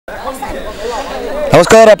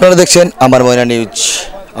নমস্কার, আপনারা দেখছেন আমার ময়না নিউজ।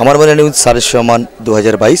 আমার ময়না নিউজ সারের সম্মান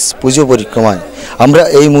 2022 পুজো পরিক্রমায় আমরা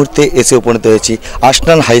এই মুহূর্তে এসে উপনীত হয়েছি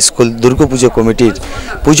আর্সেনাল হাই স্কুল দুর্গাপুজো কমিটির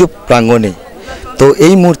পুজো প্রাঙ্গণে। তো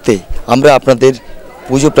এই মুহূর্তে আমরা আপনাদের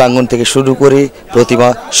পুজো প্রাঙ্গণ থেকে শুরু করে প্রতিমা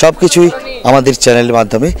সব কিছুই আমাদের চ্যানেলের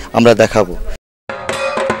মাধ্যমে আমরা দেখাবো।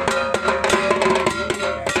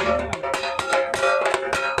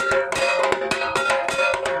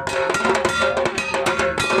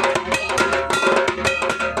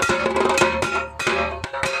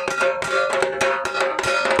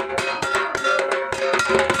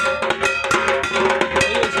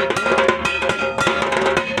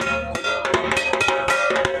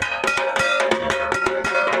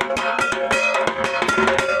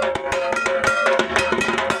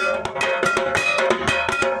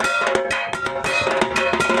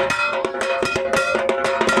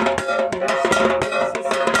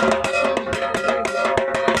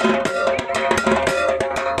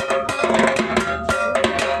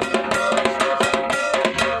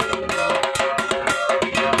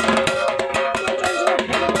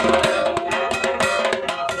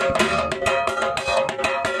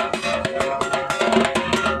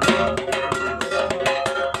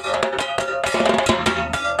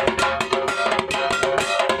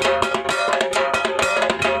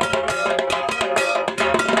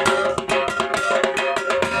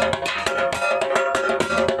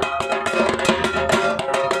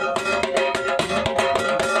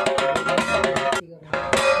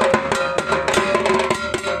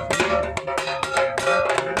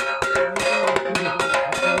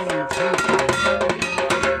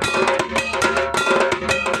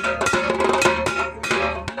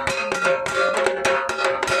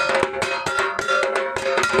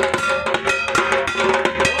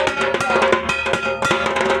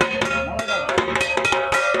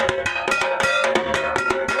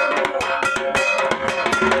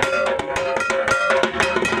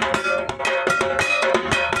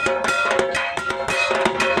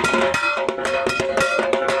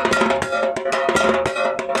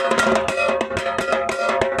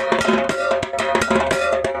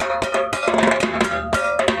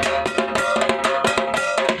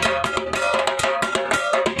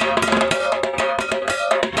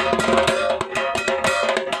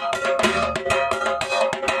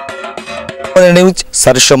 নিউজ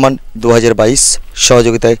সারের সম্মান 2022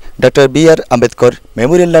 সহযোগিতায় doctor B.R.. Ambedkar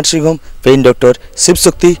Memorial nursing home, pain doctor,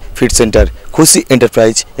 Shivshakti feed centre, খুশি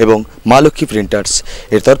এন্টারপ্রাইজ এবং মা লক্ষ্মী প্রিন্টার্স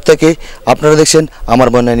এর তরফ থেকে আপনারা দেখছেন আমার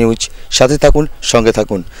ময়না নিউজ। সাথে থাকুন, সঙ্গে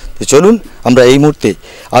থাকুন। তো চলুন আমরা এই মুহূর্তে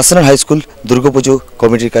আর্সেনাল হাই স্কুল দুর্গাপুজো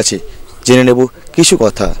কমিটির কাছে জেনে নেব কিছু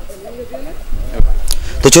কথা।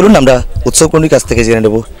 তো চলুন আমরা উৎসব কমিটির কাছ থেকে জেনে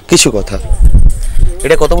নেব কিছু কথা।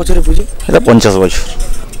 এটা কত বছরের পুজো? এটা 50 বছর।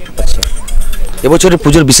 আচ্ছা, এবছরের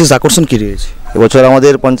পুজোর বিশেষ আকর্ষণ কী রয়েছে? এবছর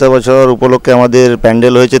আমাদের 50 বছর উপলক্ষে আমাদের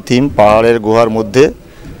প্যান্ডেল হয়েছে থিম পাহাড়ের গুহার মধ্যে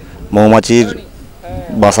মৌমাছির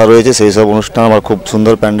বাসা রয়েছে, সেই সব অনুষ্ঠান আমার খুব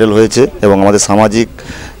সুন্দর প্যান্ডেল হয়েছে। এবং আমাদের সামাজিক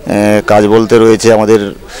কাজ বলতে রয়েছে আমাদের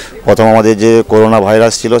প্রথম আমাদের যে করোনা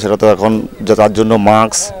ভাইরাস ছিল সেটা তো এখন তার জন্য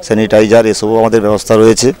মাস্ক, স্যানিটাইজার এসবও আমাদের ব্যবস্থা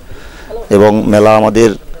রয়েছে এবং মেলা আমাদের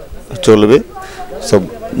চলবে, সব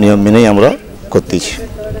নিয়ম মেনেই আমরা করতেছি।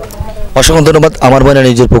 অসংখ্য ধন্যবাদ। আমার ময়না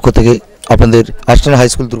নিউজের পক্ষ থেকে আপনাদের আর্সেনাল হাই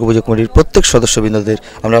স্কুল দুর্গাপুজো কমিটির প্রত্যেক সদস্যবৃন্দদের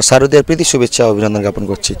আমরা শারদীয়ার প্রীতি শুভেচ্ছা অভিনন্দন জ্ঞাপন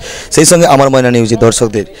করছি। সেই সঙ্গে আমার ময়না নিউজের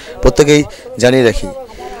দর্শকদের প্রত্যেকেই জানিয়ে রাখি,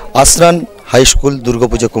 Arsenal high school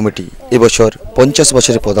Durga Puja committee এবছর 50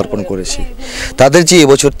 বছরে পদার্পণ করেছে। তাদের যে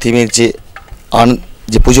এবছর থিমের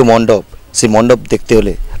যে পুজো মণ্ডপ, সেই মণ্ডপ দেখতে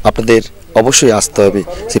হলে আপনাদের অবশ্যই আসতে হবে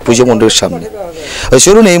সেই পুজো মণ্ডপের সামনে।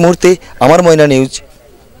 চলুন এই মুহূর্তে আমার ময়না নিউজ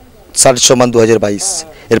সারের সম্মান 2022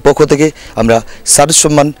 এর পক্ষ থেকে আমরা সারের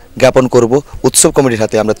সম্মান জ্ঞাপন করব উৎসব কমিটির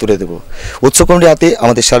হাতে আমরা তুলে দেব। উৎসব কমিটির হাতে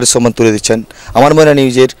আমাদের সারের সম্মান তুলে দিচ্ছেন আমার ময়না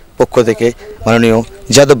নিউজের পক্ষ থেকে মাননীয়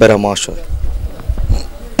যাদব বেরা মহাশয়।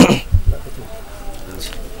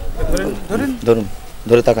 ধরুন,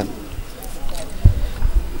 ধরে তাকান।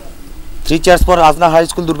 3 cheers for Arsenal High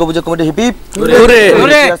School Durgapuja Committee, hip hip hooray!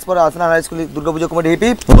 3 cheers for Arsenal High School Durgapuja Committee, hip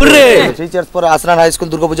hip hooray! 3 cheers for Arsenal High School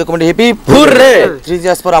Durgapuja Committee, hip hip hooray! 3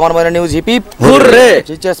 cheers for Amar Moyna News, hip hip hooray!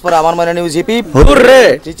 3 cheers for Amar Moyna News, hip hip hooray!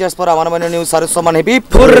 3 cheers for Amar Moyna News Sares Somman, hip hip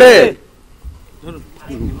hooray!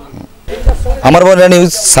 আমার ময়না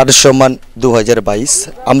news সারের সম্মান 2022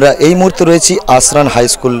 আমরা এই মুহূর্তে রয়েছি Arsenal high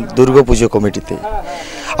school Durga Puja কমিটিতে।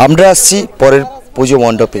 আমরা আসছি পরের পুজো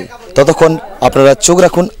মণ্ডপে। ততক্ষণ আপনারা চোখ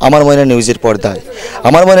রাখুন আমার ময়না নিউজের পর্দায়।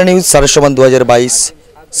 আমার ময়না নিউজ সারের সম্মান 2022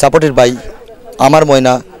 সাপোর্টেড বাই আমার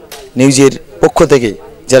ময়না নিউজের পক্ষ থেকে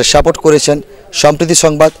যারা সাপোর্ট করেছেন সম্প্রীতি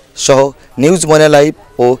সংবাদ সহ নিউজ ময়না লাইভ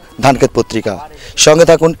ও ধানক্ষেত পত্রিকা। সঙ্গে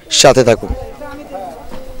থাকুন, সাথে থাকুন।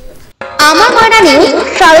 আমার ময়না নিউজ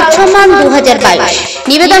শারদ সম্মান 2022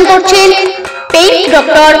 নিবেদন করছেন পেইন্ট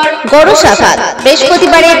ডক্টর গরুস রাফাত,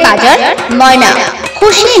 বৃহস্পতিবারের বাজার, ময়না।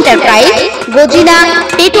 খুশি এন্টারপ্রাইজ, গজিনা,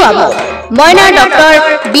 পেটুয়া মোড়, ময়না। Doctor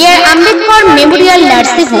B.R.. Ambedkar Memorial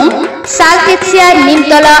nursing home, সালকেছিয়া,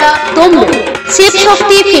 Nimtala, Tamluk. Shiva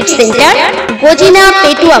শক্তি ফিট সেন্টার, গজিনা,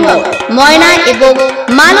 পেটুয়া মোড়, ময়না এবং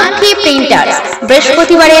মা লক্ষ্মী প্রিন্টার্স,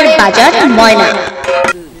 বৃহস্পতিবারের বাজার, ময়না।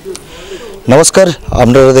 নমস্কার,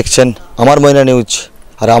 আপনারা দেখছেন আমার ময়না নিউজ,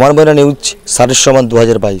 আর আমার ময়না নিউজ শারদ সম্মান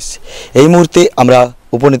 2022। এই মুহূর্তে আমরা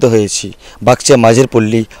উপনীত হয়েছি বাগচা মাঝের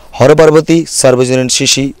পল্লী হরপার্বতী সার্বজনীন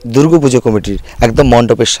শিশি দুর্গাপুজো কমিটির একদম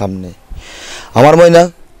মণ্ডপের সামনে। আমার ময়না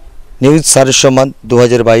নিউজ শারদ সম্মান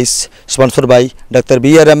 2022 sponsor bye doctor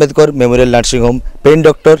B.R.. Ambedkar Memorial nursing home, paint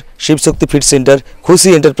doctor, Shivshakti fit centre, খুশি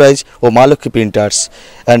এন্টারপ্রাইজ ও মা Lakshmi printers,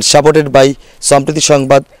 and supported by সম্প্রীতি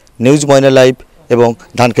সংবাদ, নিউজ ময়না লাইভ এবং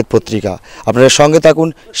ধানক্ষেত পত্রিকা। আপনারা সঙ্গে থাকুন,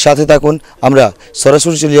 সাথে থাকুন। আমরা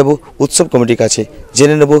সরাসরি চলে যাব উৎসব কমিটির কাছে,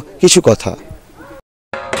 জেনে নেব কিছু কথা।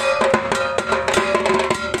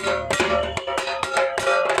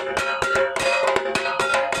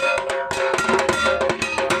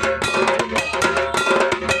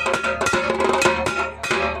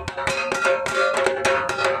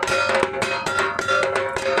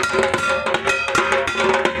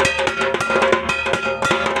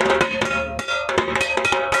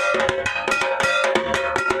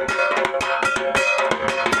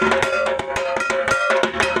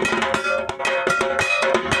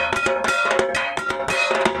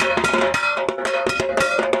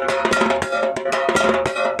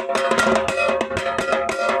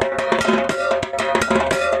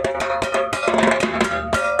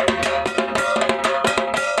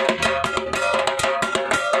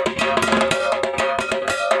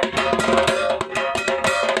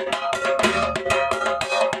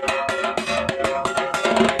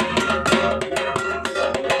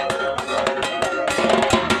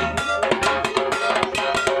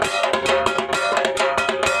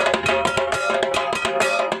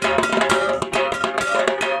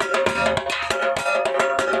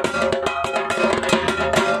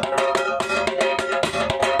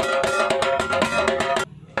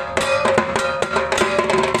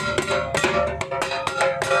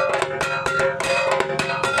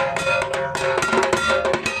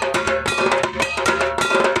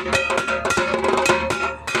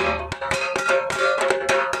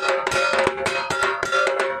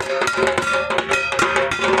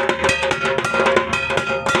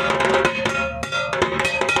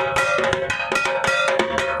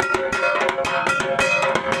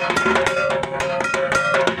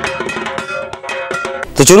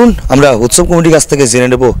 তো চলুন আমরা উৎসব কমিটির কাছ থেকে জেনে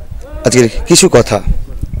নেব আজকের কিছু কথা।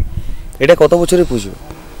 এটা কত বছরের পুজো?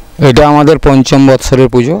 এটা আমাদের পঞ্চম বৎসরের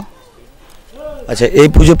পুজো। আচ্ছা, এই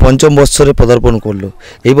পুজো পঞ্চম বৎসরে পদার্পণ করলো।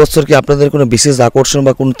 এই বছর কি আপনাদের কোনো বিশেষ আকর্ষণ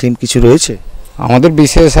বা কোনো থিম কিছু রয়েছে?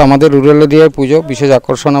 আমাদের রুরাল এরিয়ার পুজো, বিশেষ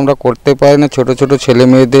আকর্ষণ আমরা করতে পারি না। ছোট ছোট ছেলে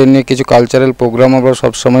মেয়েদের নিয়ে কিছু কালচারাল প্রোগ্রাম আমরা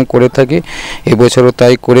সবসময় করে থাকি, এবছরও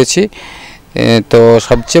তাই করেছি। তো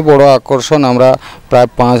সবচেয়ে বড় আকর্ষণ আমরা প্রায়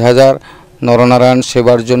 5000 নরনারায়ণ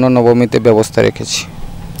সেবার জন্য নবমীতে ব্যবস্থা রেখেছি।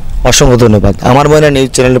 অসংখ্য ধন্যবাদ। আমার ময়না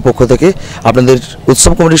নিউজ চ্যানেলের পক্ষ থেকে আপনাদের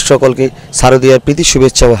উৎসব কমিটির সকলকে শারদীয়ার প্রীতি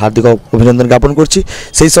শুভেচ্ছা ও হার্দিক অভিনন্দন জ্ঞাপন করছি।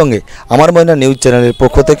 সেই সঙ্গে আমার ময়না নিউজ চ্যানেলের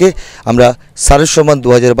পক্ষ থেকে আমরা শারদ সম্মান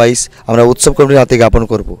 2022 আমরা উৎসব কমিটির হাতে জ্ঞাপন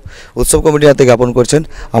করব। উৎসব কমিটির হাতে জ্ঞাপন করছেন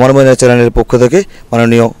আমার ময়না চ্যানেলের পক্ষ থেকে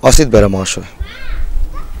মাননীয় অসিত বেরা মহাশয়।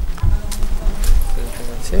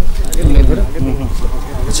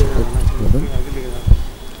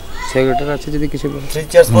 সেক্রেটারি আছে যদি কিছু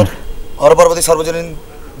বলেন। হরপার্বতী সর্বজনীন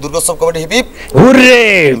দুর্গোৎসব committee hip hip hurray!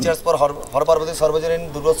 Cheers for Harparbati সর্বজনীন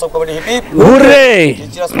দুর্গোৎসব committee hip hip hurray!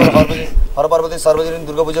 Cheers for Harparbati সর্বজনীন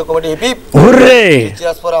Durga Puja committee hip hip hurray!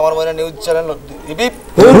 Cheers for আমার ময়না news channel hip hip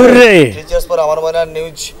hurray! Cheers for আমার ময়না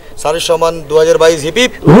নিউজ শারদ সম্মান 2022 হিপ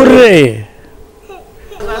হিপ হুররে!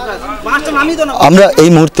 আমরা এই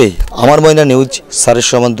মুহূর্তে আমার ময়না নিউজ শারদ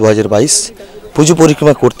সম্মান 2022 পুজো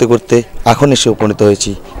পরিক্রমা করতে করতে এখন এসে উপনীত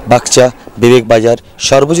হয়েছি বাগচা বিবেক বাজার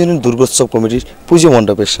সর্বজনীন দুর্গোৎসব কমিটির পুজো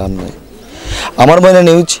মণ্ডপের সামনে। আমার ময়না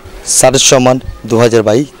নিউজ শারদ সম্মান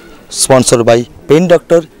 2022 sponsor by paint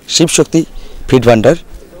doctor, Shivshakti fit Bhandar,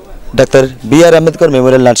 doctor B.R.. Ambedkar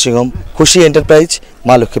Memorial nursing home, খুশি এন্টারপ্রাইজ,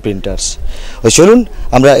 মা লক্ষ্মী প্রিন্টার্স। ওই চলুন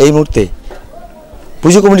আমরা এই মুহূর্তে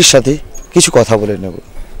পুজো কমিটির সাথে কিছু কথা বলে নেব।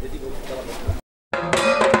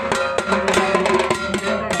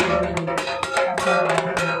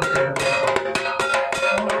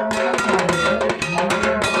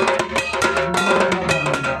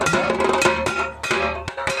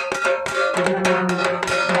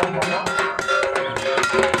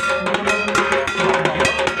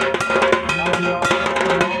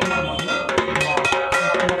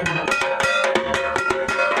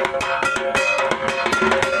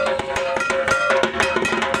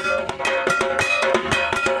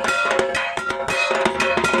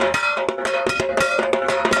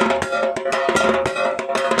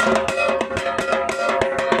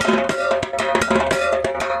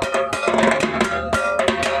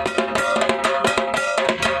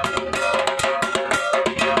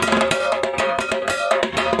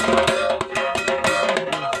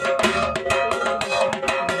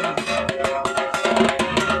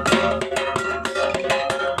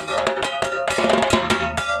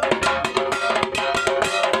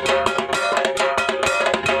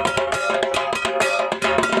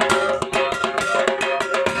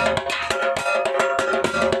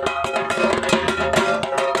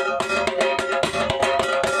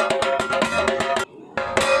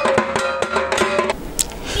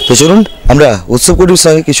 তো চলুন আমরা উৎসব কমিটির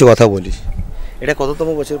সঙ্গে কিছু কথা বলি। এটা কততম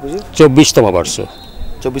বছর পুজো? 24তম বর্ষ।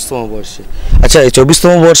 24তম বর্ষে। আচ্ছা, এই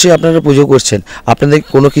 24তম বর্ষে আপনারা পুজো করছেন, আপনাদের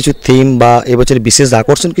কোনো কিছু থিম বা এবছর বিশেষ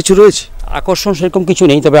আকর্ষণ কিছু রয়েছে? আকর্ষণ সেরকম কিছু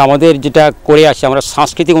নেই, তবে আমাদের যেটা করে আসছে, আমরা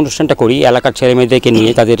সাংস্কৃতিক অনুষ্ঠানটা করি এলাকার ছেলেমেয়েদেরকে নিয়ে,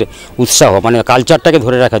 তাদের উৎসাহ মানে কালচারটাকে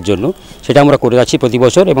ধরে রাখার জন্য, সেটা আমরা করে যাচ্ছি প্রতি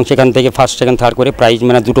বছর। এবং সেখান থেকে ফার্স্ট সেকেন্ড থার্ড করে প্রাইজ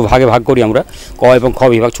মানে দুটো ভাগে ভাগ করি আমরা, ক এবং খ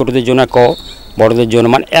বিভাগ, ছোটোদের জন্য ক, বড়দের জন্য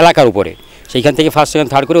মানে এলাকার উপরে, সেইখান থেকে ফার্স্ট সেকেন্ড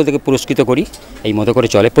থার্ড করে ওদেরকে পুরস্কৃত করি। এই মতো করে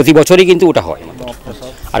চলে, প্রতি বছরই কিন্তু ওটা হয়।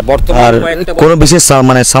 আর বর্তমানে কোনো বিশেষ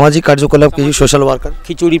মানে সামাজিক কার্যকলাপ কিছু, সোশ্যাল ওয়ার্কার?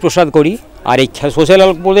 খিচুড়ি প্রসাদ করি। আর এই সোশ্যাল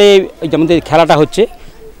বলে আমাদের খেলাটা হচ্ছে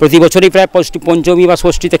প্রতি বছরই প্রায় পঞ্চমী বা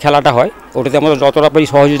ষষ্ঠীতে খেলাটা হয়, ওটাতে আমরা যতটা পারি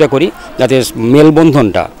সহযোগিতা করি যাতে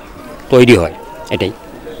মেলবন্ধনটা তৈরি হয়, এটাই।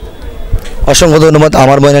 অসংখ্য ধন্যবাদ।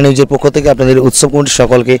 আমার ময়না নিউজের পক্ষ থেকে আপনাদের উৎসব কমিটির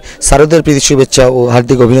সকলকে শারদের প্রীতি শুভেচ্ছা ও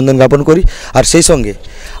হার্দিক অভিনন্দন জ্ঞাপন করি। আর সেই সঙ্গে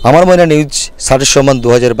আমার ময়না নিউজ শারদ সম্মান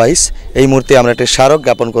 2022 এই মুহূর্তে আমরা একটা স্মারক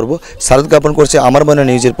জ্ঞাপন করব। স্মারক জ্ঞাপন করছে আমার ময়না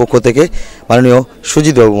নিউজের পক্ষ থেকে মাননীয়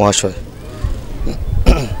সুজিত বাবু মহাশয়।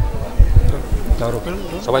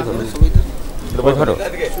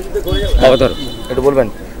 একটু বলবেন।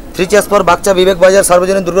 3 চেয়ার্স ফর বাগচা বিবেক বাজার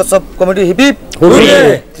সার্বজনীন দুর্গোৎসব committee hip hip hurray.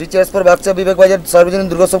 3 cheers for Bagcha বিবেক বাজার সার্বজনীন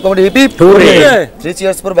দুর্গোৎসব committee hip hip hurray. 3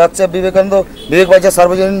 cheers for Bagcha Vivekananda বিবেক বাজার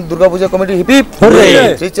সার্বজনীন Durga Puja committee hip hip hurray.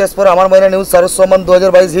 3 cheers for আমার ময়না নিউজ শারদ সম্মান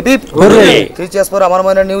 2022 hip hip hurray. 3 cheers for আমার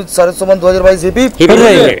ময়না নিউজ শারদ সম্মান 2022 hip hip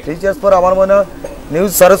hurray. 3 cheers for আমার ময়না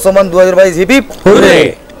নিউজ শারদ সম্মান 2022 হিপ হিপ হুররে।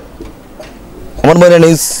 আমার ময়না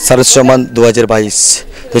নিউজ শারদ সম্মান 2022।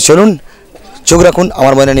 তো চলুন চোখ রাখুন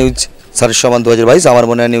আমার ময়না নিউজ শারদ সম্মান 2022 আমার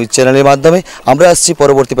ময়না নিউজ চ্যানেলের মাধ্যমে। আমরা আসছি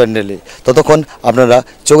পরবর্তী প্যান্ডেলে, ততক্ষণ আপনারা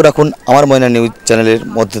চোখ রাখুন আমার ময়না নিউজ চ্যানেলের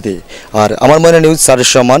মধ্য দিয়ে। আর আমার ময়না নিউজ শারদ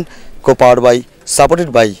সম্মান কো পাওয়ার বাই, সাপোর্টেড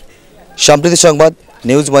বাই সাম্প্রতিক সংবাদ,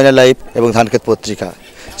 নিউজ ময়না লাইভ এবং ধানক্ষেত পত্রিকা।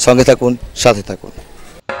 সঙ্গে থাকুন, সাথে থাকুন।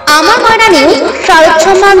 আমার ময়না নিউজ শারদ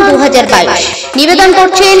সম্মান 2022 নিবেদন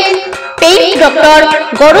করছেন পেইন্ট ডক্টর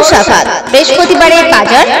গৌরসাভাত, বৃহস্পতিবারের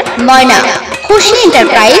বাজার, ময়না, খুশি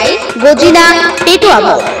এন্টারপ্রাইজ, গজিনা, পেটুয়া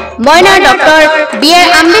মোড়, ময়না doctor B.R..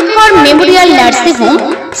 Ambedkar Memorial nursing home,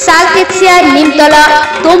 সালকেছিয়া, Nimtala,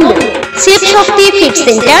 Tamluk, Shivshakti fit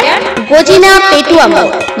centre, Gajina, পেটুয়া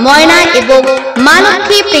মোড়, ময়না এবং মা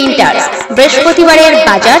লক্ষ্মী প্রিন্টার্স, বৃহস্পতিবারের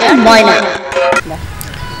বাজার, ময়না।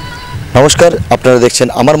 নমস্কার, আপনারা দেখছেন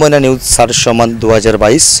আমার ময়না নিউজ শারদ সম্মান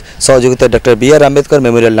 2022, সহযোগিতায় doctor B.R.. Ambedkar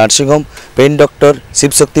Memorial nursing home, pain doctor,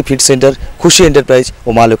 Shivshakti fit centre, খুশি এন্টারপ্রাইজ ও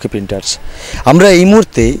মা লক্ষ্মী প্রিন্টার্স। আমরা এই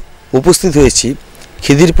মুহূর্তে উপস্থিত হয়েছি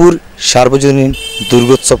খিদিরপুর সার্বজনীন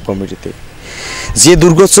দুর্গোৎসব কমিটিতে। যে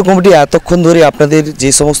দুর্গোৎসব কমিটি এতক্ষণ ধরে আপনাদের যে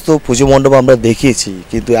সমস্ত পুজো মণ্ডপ আমরা দেখিয়েছি,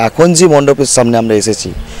 কিন্তু এখন যে মণ্ডপের সামনে আমরা এসেছি,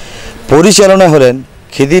 পরিচালনা হলেন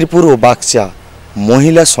খিদিরপুর ও বাগচা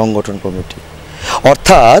মহিলা সংগঠন কমিটি।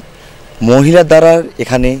 অর্থাৎ মহিলা দ্বারা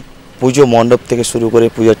এখানে পুজো মণ্ডপ থেকে শুরু করে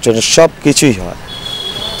পূজার্চনা সব কিছুই হয়।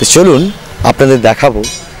 তো চলুন আপনাদের দেখাবো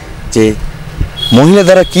যে মহিলা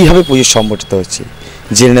দ্বারা কীভাবে পুজো সংগঠিত হচ্ছে,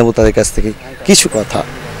 জেনে নেব তাদের কাছ থেকে কিছু কথা।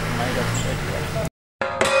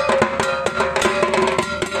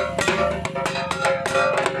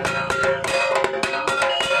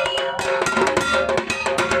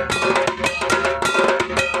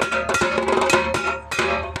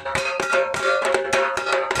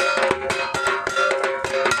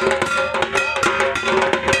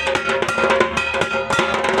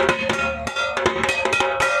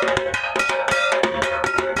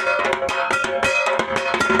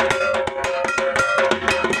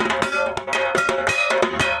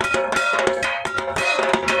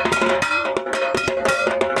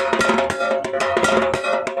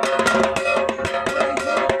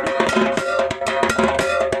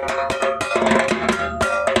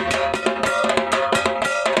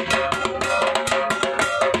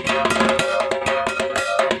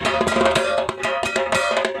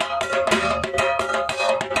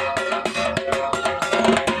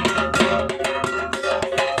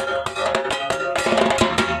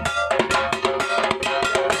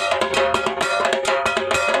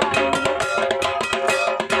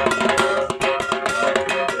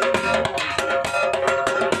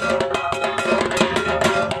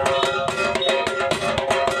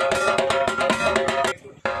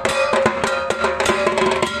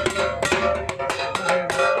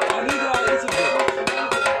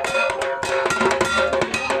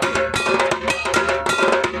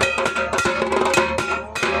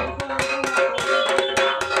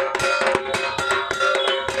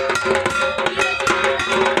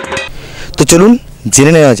 তো চলুন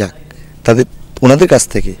জেনে নেওয়া যাক ওনাদের কাছ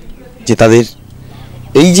থেকে যে তাদের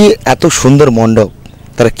এই যে এত সুন্দর মণ্ডপ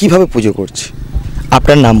তারা কিভাবে পুজো করছে।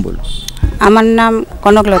 আপনার নাম বলুন। আমার নাম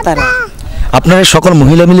কনকলতা রায়। আপনারা সকল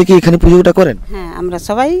মহিলা মিলে কি এখানে পুজোটা করেন? হ্যাঁ, আমরা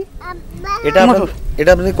সবাই। এটা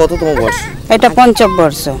আপনাদের কততম বর্ষ? এটা পঞ্চম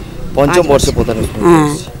বর্ষ। পঞ্চম বর্ষে প্রধান। হ্যাঁ।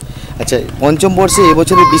 আচ্ছা, পঞ্চম বর্ষে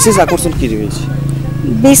এবছরের বিশেষ আকর্ষণ কি রয়েছে?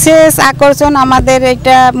 বিশেষ আকর্ষণ আমাদের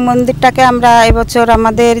এটা মন্দিরটাকে আমরা এবছর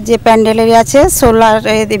আমাদের যে প্যান্ডেলের আছে সোলার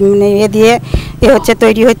দিয়ে হচ্ছে,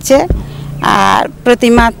 তৈরি হচ্ছে। আর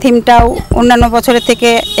প্রতিমা থিমটাও অন্যান্য বছরের থেকে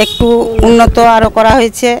একটু উন্নত আরও করা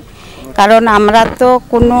হয়েছে, কারণ আমরা তো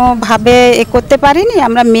কোনোভাবে করতে পারিনি।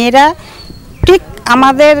 আমরা মেয়েরা ঠিক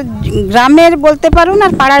আমাদের গ্রামের বলতে পারুন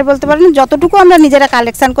আর পাড়ার বলতে পারুন, যতটুকু আমরা নিজেরা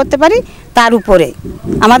কালেকশান করতে পারি তার উপরে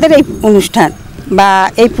আমাদের এই অনুষ্ঠান বা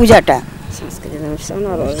এই পূজাটা।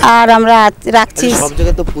 আর আমরা রাখছি সব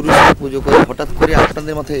জায়গায় তো পুরুষরা পুজো করে, হঠাৎ করে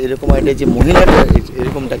আপনাদের মাথায় এরকম আইডিয়া যে মহিলারা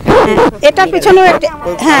এরকমটা? এটার পিছনেও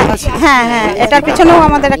হ্যাঁ হ্যাঁ হ্যাঁ এটার পিছনেও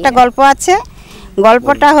আমাদের একটা গল্প আছে।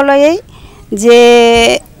 গল্পটা হলো এই যে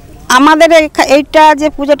আমাদের এইটা যে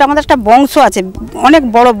পুজোটা, আমাদের একটা বংশ আছে, অনেক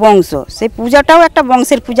বড় বংশ। সেই পূজাটাও একটা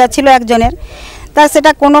বংশের পূজা ছিল একজনের, তা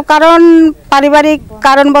সেটা কোনো পারিবারিক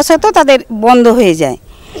কারণবশত তাদের বন্ধ হয়ে যায়।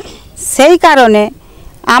 সেই কারণে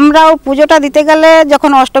আমরাও পুজোটা দিতে গেলে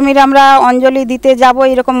যখন অষ্টমীর আমরা অঞ্জলি দিতে যাব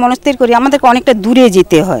এরকম মনস্থির করি, আমাদেরকে অনেকটা দূরে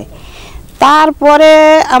যেতে হয়। তারপরে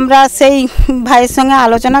আমরা সেই ভাইয়ের সঙ্গে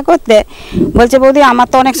আলোচনা করতে বলছে, বৌদি আমার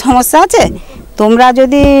তো অনেক সমস্যা আছে, তোমরা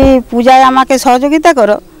যদি পূজায় আমাকে সহযোগিতা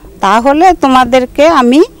করো তাহলে তোমাদেরকে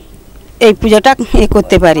আমি এই পূজাটা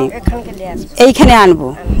করতে পারি, এইখানে আনবো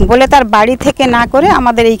বলে তার বাড়ি থেকে না করে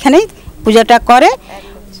আমাদের এইখানেই পূজাটা করে।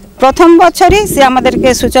 প্রথম বছরই সে আমাদেরকে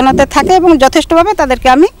সূচনাতে থাকে এবং যথেষ্টভাবে তাদেরকে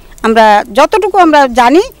আমরা যতটুকু আমরা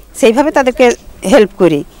জানি সেইভাবে তাদেরকে হেল্প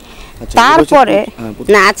করি। তারপরে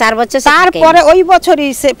না 4 বছর তারপরে ওই বছরই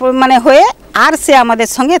সে মানে হয়ে আর সে আমাদের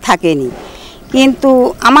সঙ্গে থাকেনি। কিন্তু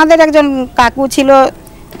আমাদের একজন কাকু ছিল,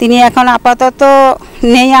 তিনি এখন আপাতত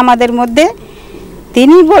নেই আমাদের মধ্যে।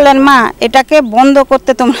 তিনি বললেন, মা এটাকে বন্ধ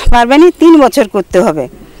করতে তোমরা পারবে না, 3 বছর করতে হবে,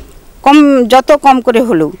 যত কম করে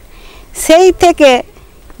হলেও। সেই থেকে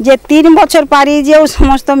যে 3 বছর পারি যেও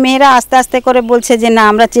সমস্ত মেয়েরা আস্তে আস্তে করে বলছে যে না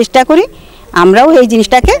আমরা চেষ্টা করি, আমরাও এই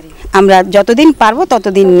জিনিসটাকে আমরা যতদিন পারবো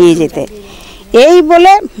ততদিন নিয়ে যেতে। এই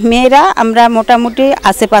বলে মেয়েরা আমরা মোটামুটি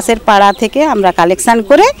আশেপাশের পাড়া থেকে আমরা কালেকশান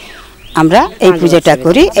করে আমরা এই পূজাটা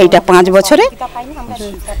করি। এইটা 5 বছরে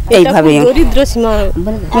এইভাবে দরিদ্র সীমার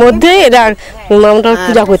মধ্যে এরা আমরা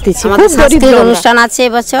পূজা করতেছি। সাংস্কৃতিক অনুষ্ঠান আছে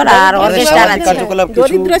এবছর আর অর্কেস্ট্রা আছে।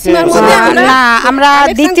 দরিদ্র সীমার মধ্যে না, আমরা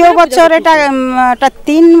দ্বিতীয় বছর এটা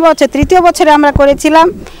 3 বছর, তৃতীয় বছরে আমরা করেছিলাম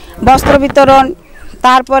বস্ত্র বিতরণ।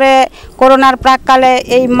 তারপরে করোনার প্রাককালে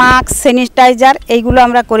এই মাস্ক, স্যানিটাইজার এইগুলো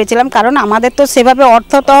আমরা করেছিলাম, কারণ আমাদের তো সেভাবে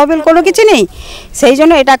অর্থ তহবিল কোনো কিছু নেই, সেই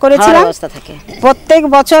জন্য এটা করেছিলাম। প্রত্যেক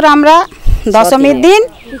বছর আমরা দশমীর দিন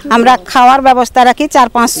আমরা খাওয়ার ব্যবস্থা রাখি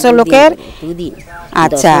 400-500 লোকের।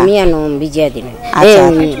 আচ্ছা,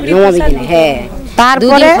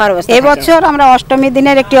 তারপরে এবছর আমরা অষ্টমীর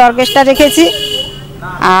দিনের একটি অর্কেস্ট্রা রেখেছি,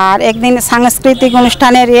 আর একদিন সাংস্কৃতিক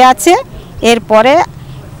অনুষ্ঠানের আছে। এরপরে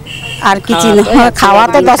আর কিছু খাওয়া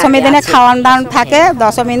তো দশমীর দিনে খাওয়ান দাওয়ান থাকে,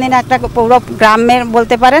 দশমীর দিনে একটা পুরো গ্রামের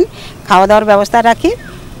বলতে পারেন খাওয়া দাওয়ার ব্যবস্থা রাখি।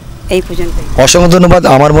 এই পর্যন্ত। অসংখ্য ধন্যবাদ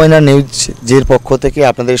আমার ময়না নিউজের পক্ষ থেকে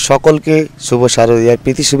আপনাদের সকলকে শুভ শারদীয়ার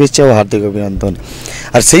প্রীতি শুভেচ্ছা ও হার্দিক অভিনন্দন।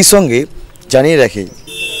 আর সেই সঙ্গে জানিয়ে রাখি,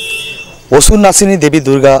 অসুর নাসিনী দেবী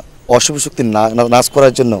দুর্গা অশুভ শক্তি নাশ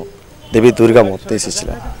করার জন্য দেবী দুর্গা মরতে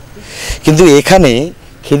এসেছিলেন, কিন্তু এখানে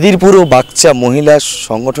খিদিরপুর ও বাচ্চা মহিলা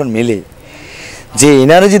সংগঠন মিলে যে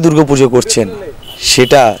এনারা যে দুর্গাপুজো করছেন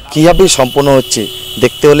সেটা কীভাবে সম্পন্ন হচ্ছে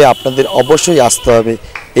দেখতে হলে আপনাদের অবশ্যই আসতে হবে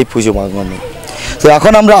এই পুজো প্রাঙ্গণে। তো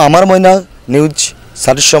এখন আমরা আমার ময়না নিউজ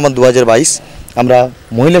সারের সম্মান 2022 আমরা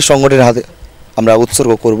মহিলা সংগঠনের হাতে আমরা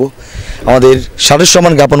উৎসর্গ করব। আমাদের সারের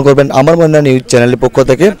সম্মান জ্ঞাপন করবেন আমার ময়না নিউজ চ্যানেলের পক্ষ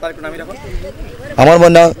থেকে। আমার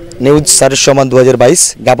ময়না নিউজ সারের সম্মান 2022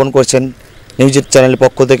 জ্ঞাপন করছেন নিউজের চ্যানেলের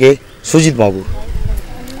পক্ষ থেকে সুজিত বাবু।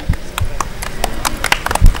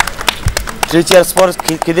 3 cheers for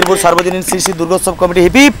খিদিরপুর সার্বজনীন শ্রী শ্রী দুর্গোৎসব committee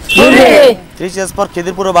hip hip hurray. 3 cheers for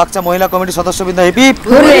Khidirpur ও বাগচা মহিলা কমিটি সদস্যবৃন্দ hip hip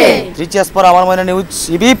hurray. 3 cheers for আমার ময়না নিউজ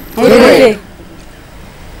হিপ হিপ হুররে।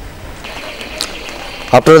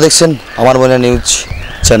 আপনারা দেখছেন আমার ময়না নিউজ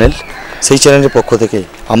চ্যানেল, সেই চ্যানেলের পক্ষ থেকে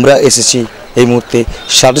আমরা এসেছি এই মুহূর্তে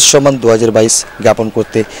সারের সম্মান 2022 জ্ঞাপন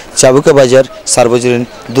করতে চাবুকা বাজার সার্বজনীন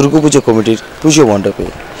দুর্গাপুজো কমিটির পুজো মণ্ডপে।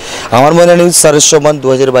 আমার ময়না নিউজ সারের সম্মান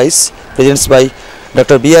 2022 presents by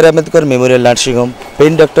doctor B.R.. Ambedkar Memorial nursing home,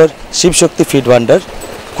 pain doctor Shivshakti feed ভান্ডার,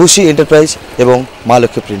 খুশি এন্টারপ্রাইজ এবং মা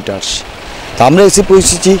লক্ষ্মী প্রিন্টার্স। তা আমরা এসে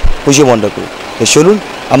পৌঁছেছি পুজো মণ্ডপে। চলুন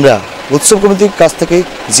আমরা উৎসব কমিটির কাছ থেকে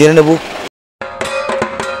জেনে নেব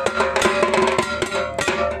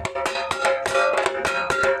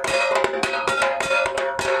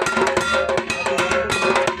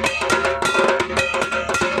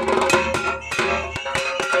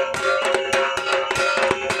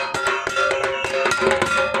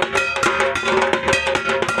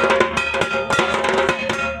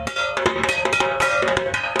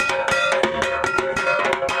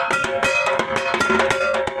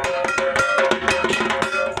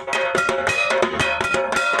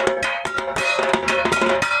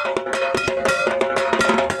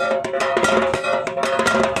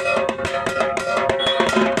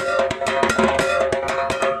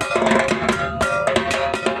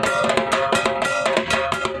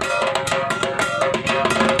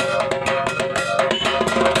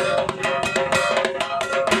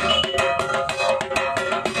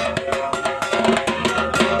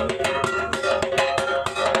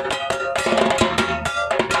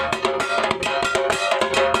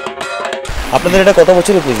আপনাদের এটা কত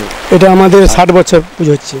বছরের পুজো? এটা আমাদের 60 বছর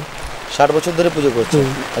পুজো হচ্ছে। 60 বছর ধরে পুজো করছে।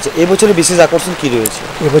 আচ্ছা, এই বছরের বিশেষ আকর্ষণ কি রয়েছে?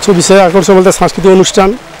 এবছর বিশেষ আকর্ষণ বলতে সাংস্কৃতিক অনুষ্ঠান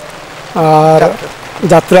আর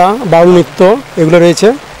যাত্রা, বাউল নৃত্য এগুলো রয়েছে।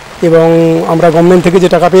 এবং আমরা গভর্নমেন্ট থেকে যে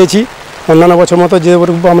টাকা পেয়েছি অন্যান্য বছর মতো যে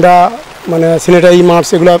আমরা মানে স্যানিটারি মাস্ক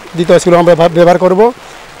এগুলো দিতে হয় সেগুলো আমরা ব্যবহার করব।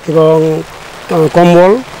 এবং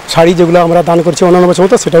কম্বল, শাড়ি যেগুলো আমরা দান করছি অন্যান্য বছর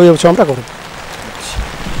মতো সেটাও এবছর আমরা করব।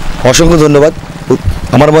 অসংখ্য ধন্যবাদ।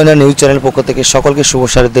 আমার ময়না নিউজ চ্যানেলের পক্ষ থেকে সকলকে শুভ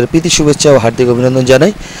শারদের প্রীতি শুভেচ্ছা ও হার্দিক অভিনন্দন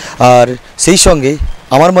জানাই। আর সেই সঙ্গে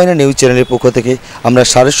আমার ময়না নিউজ চ্যানেলের পক্ষ থেকে আমরা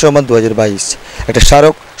শারদ সম্মান 2022 একটা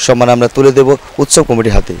স্মারক সম্মান আমরা তুলে দেব উৎসব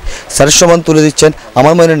কমিটির হাতে। শারদ সম্মান তুলে দিচ্ছেন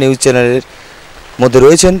আমার ময়না নিউজ চ্যানেলের মধ্যে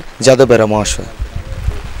রয়েছেন যাদব বেরা মহাশয়।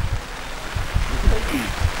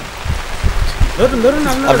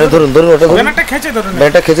 আপনি ধরুন ওটা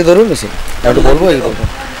ব্যানারটা খেঁচে ধরুন এসে একটু বলবো এই কথা।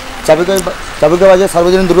 চাবুকে বাজার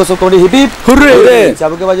সার্বজনীন দুর্গোৎসব কমিটি হিপ হিপ হুররে।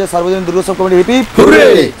 চাবুকে বাজার সার্বজনীন দুর্গোৎসব কমিটি হিপ হিপ হুররে।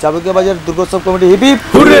 চাবুকে বাজার দুর্গোৎসব কমিটি হিপ হিপ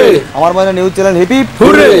হুররে। আমার ময়না news channel hip hip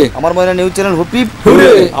hurray. আমার ময়না নিউজ চ্যানেল হুপ হিপ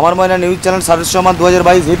হুররে। আমার ময়না নিউজ চ্যানেল শারদ সম্মান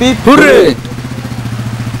 2022 হিপ হিপ হুররে।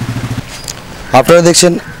 আপনারা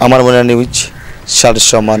দেখছেন আমার ময়না নিউজ শারদ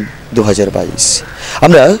সম্মান 2022।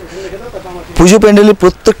 আমরা পুজো প্যান্ডেলে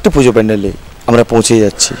প্রত্যেকটা পুজো প্যান্ডেলে আমরা পৌঁছে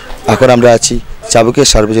যাচ্ছি। এখন আমরা আছি চাবুকের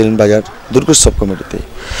সার্বজনীন বাজার দুর্গোৎসব কমিটিতে।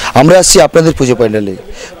 আমরা আসছি আপনাদের পুজো প্যান্ডেলে।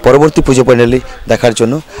 পরবর্তী পুজো প্যান্ডেলে দেখার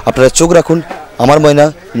জন্য আপনারা চোখ রাখুন আমার ময়না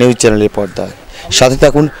নিউজ চ্যানেলের পর্দায়। সাথে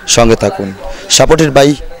থাকুন, সঙ্গে থাকুন। সাপোর্টেড বাই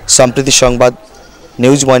সাম্প্রতিক সংবাদ,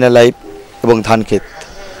 নিউজ ময়না লাইভ এবং ধানক্ষেত।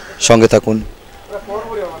 সঙ্গে থাকুন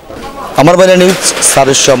আমার ময়না নিউজ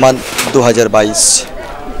শারদ সম্মান 2022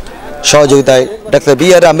 সহযোগিতায় doctor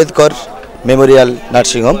B.R.. Ambedkar Memorial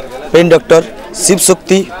nursing home, pen doctor,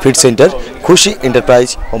 Shivshakti feed centre, খুশি এন্টারপ্রাইজ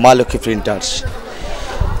ও মা লক্ষ্মী প্রিন্টার্স।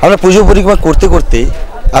 আমরা পুজো পরিক্রমা করতে করতে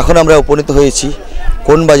এখন আমরা উপনীত হয়েছি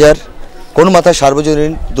কোন বাজার কোন মাথা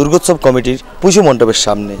সার্বজনীন দুর্গোৎসব কমিটির পুজো মণ্ডপের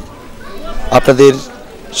সামনে। আপনাদের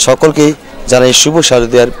সকলকে জানাই শুভ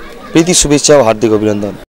শারদীয়ার প্রীতি শুভেচ্ছা ও হার্দিক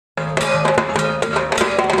অভিনন্দন।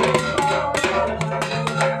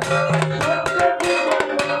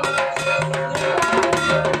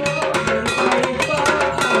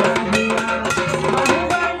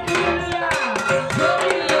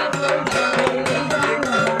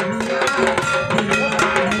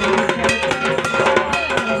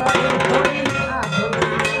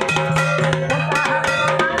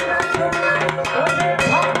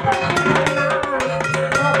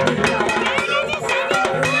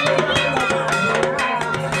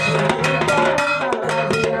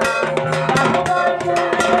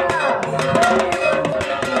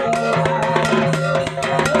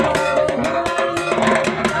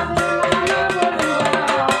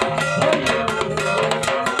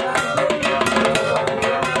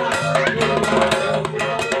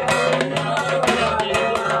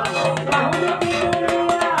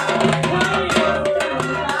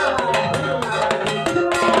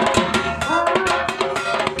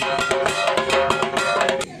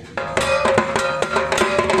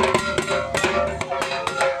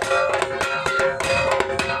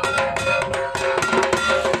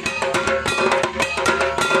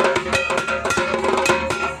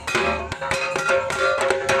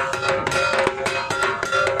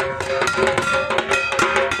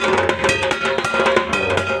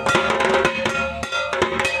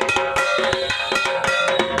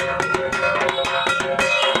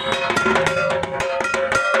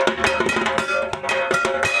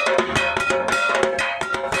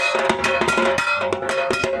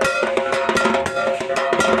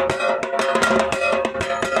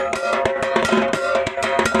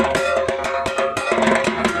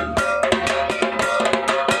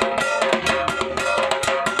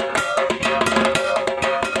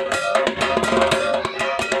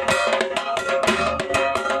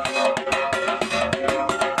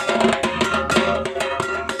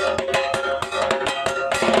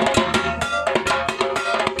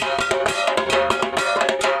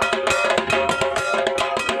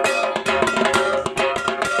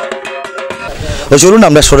 চলুন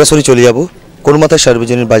আমরা সরাসরি চলে যাব কোলমাথা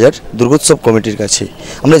সার্বজনীন বাজার দুর্গোৎসব কমিটির কাছে।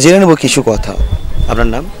 আমরা জেনে নেব কিছু কথা। আপনার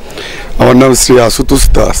নাম? আমার নাম শ্রী আশুতোষ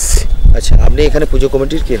দাস। আচ্ছা, আপনি এখানে পুজো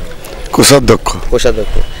কমিটির কে? কোষাধ্যক্ষ।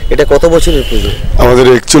 কোষাধ্যক্ষ। এটা কত বছরের পুজো? আমাদের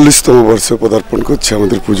 41তম বর্ষে পদার্পণ করছে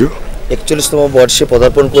আমাদের পুজো। 41তম বর্ষে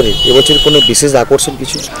পদার্পণ করে এবছর কোনো বিশেষ আকর্ষণ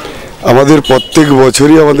কিছু? আমাদের প্রত্যেক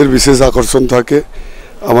বছরই আমাদের বিশেষ আকর্ষণ থাকে।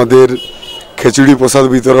 আমাদের খিচুড়ি প্রসাদ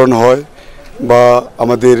বিতরণ হয় বা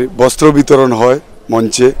আমাদের বস্ত্র বিতরণ হয়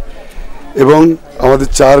মঞ্চে, এবং আমাদের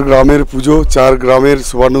 4 গ্রামের পুজো, 4 গ্রামের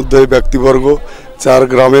শুভানুধ্যায়ী ব্যক্তিবর্গ, চার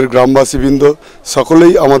গ্রামের গ্রামবাসীবৃন্দ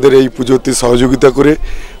সকলেই আমাদের এই পুজোতে সহযোগিতা করে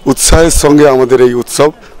উৎসাহের সঙ্গে আমাদের এই উৎসব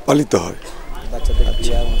পালিত হয়।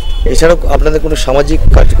 এছাড়াও আপনাদের কোনো সামাজিক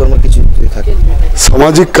কার্যক্রম কিছু থাকে?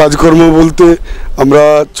 সামাজিক কাজকর্ম বলতে আমরা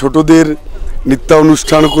ছোটদের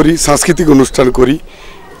নৃত্যানুষ্ঠান করি, সাংস্কৃতিক অনুষ্ঠান করি,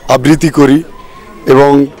 আবৃত্তি করি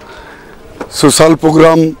এবং সোশ্যাল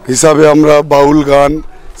প্রোগ্রাম হিসাবে আমরা বাউল গান,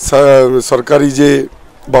 সরকারি যে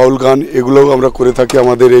বাউল গান এগুলোও আমরা করে থাকি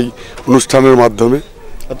আমাদের এই অনুষ্ঠানের মাধ্যমে।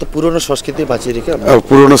 অর্থাৎ পুরনো সংস্কৃতি বাঁচিয়ে রেখে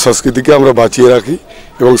পুরনো সংস্কৃতিকে আমরা বাঁচিয়ে রাখি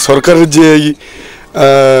এবং সরকারের যে এই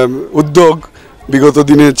উদ্যোগ বিগত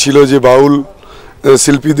দিনে ছিল যে বাউল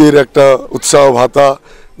শিল্পীদের একটা উৎসাহ ভাতা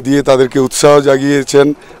দিয়ে তাদেরকে উৎসাহ জাগিয়েছেন,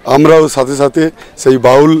 আমরাও সাথে সাথে সেই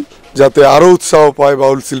বাউল যাতে আরও উৎসাহ পায়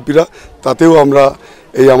বাউল শিল্পীরা, তাতেও আমরা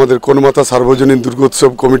এই আমাদের কোনমাতা সার্বজনীন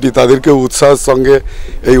দুর্গোৎসব কমিটি তাদেরকেও উৎসাহের সঙ্গে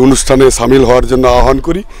এই অনুষ্ঠানে সামিল হওয়ার জন্য আহ্বান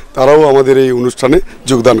করি, তারাও আমাদের এই অনুষ্ঠানে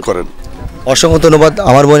যোগদান করেন। অসংখ্য ধন্যবাদ।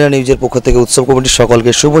 আমার ময়না নিউজের পক্ষ থেকে উৎসব কমিটির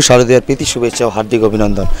সকলকে শুভ শারদীয়ার প্রীতি শুভেচ্ছা ও হার্দিক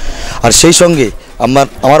অভিনন্দন। আর সেই সঙ্গে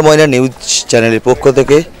আমার ময়না নিউজ চ্যানেলের পক্ষ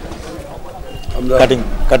থেকে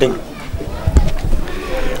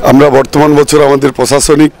আমরা বর্তমান বছর আমাদের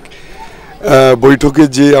প্রশাসনিক বৈঠকে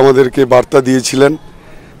যে আমাদেরকে বার্তা দিয়েছিলেন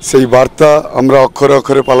সেই বার্তা আমরা অক্ষরে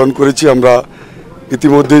অক্ষরে পালন করেছি। আমরা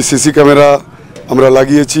ইতিমধ্যেই সিসি ক্যামেরা আমরা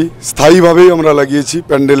লাগিয়েছি, স্থায়ীভাবেই আমরা লাগিয়েছি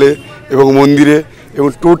প্যান্ডেলে এবং মন্দিরে, এবং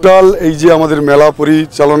টোটাল এই যে আমাদের মেলা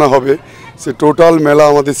পরিচালনা হবে সে টোটাল মেলা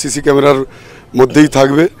আমাদের সিসি ক্যামেরার মধ্যেই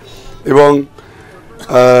থাকবে এবং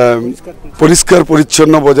পরিষ্কার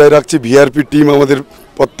পরিচ্ছন্ন বজায় রাখছি। ভিআরপি টিম আমাদের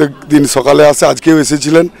প্রত্যেক দিন সকালে আসে, আজকেও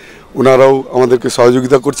এসেছিলেন, ওনারাও আমাদেরকে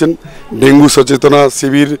সহযোগিতা করছেন ডেঙ্গু সচেতনা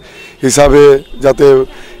শিবির হিসাবে, যাতে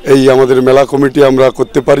এই আমাদের মেলা কমিটি আমরা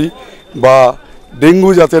করতে পারি বা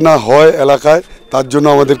ডেঙ্গু যাতে না হয় এলাকায়, তার জন্য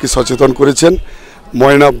আমাদেরকে সচেতন করেছেন।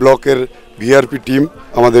 ময়না ব্লকের ভিআরপি টিম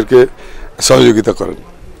আমাদেরকে সহযোগিতা করেন।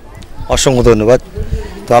 অসংখ্য ধন্যবাদ।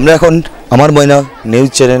 তো আমরা এখন আমার ময়না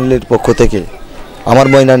নিউজ চ্যানেলের পক্ষ থেকে আমার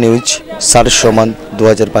ময়না নিউজ সারের সম্মান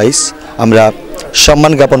 2022 আমরা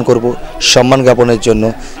সম্মান জ্ঞাপন করব। সম্মান জ্ঞাপনের জন্য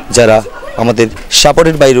যারা আমাদের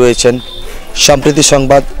সাপোর্টের বাইরে রয়েছেন, সম্প্রীতি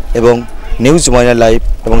সংবাদ এবং নিউজ ময়না লাইভ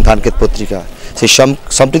এবং ধানক্ষেত পত্রিকা, সেই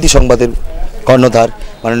সম্প্রীতি সংবাদের কর্ণধার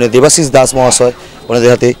মাননীয় দেবাশিস দাস মহাশয় ওনাদের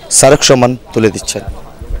হাতে স্মারক সম্মান তুলে দিচ্ছেন।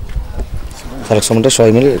 স্মারক সম্মানটা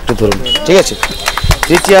সবাই মিলে একটু ধরুন, ঠিক আছে?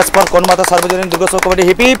 রিচিয়াস ফর কোনমাতা সার্বজনীন দুর্গোৎসব committee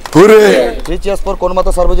hip hip hurray. রিচিয়াস for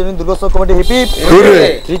কোনমাতা সার্বজনীন দুর্গোৎসব committee hip hip hurray.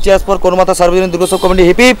 রিচিয়াস for কোনমাতা সার্বজনীন দুর্গোৎসব committee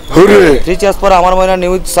hip hip hurray. রিচিয়াস for আমার ময়না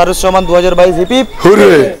নিউজ সারের সম্মান 2022 হিপ হিপ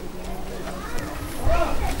হুররে।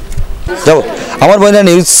 যাও আমার ময়না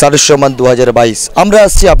নিউজ সারের সম্মান 2022 আমরা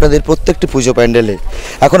আসছি আপনাদের প্রত্যেকটি পুজো প্যান্ডেলে।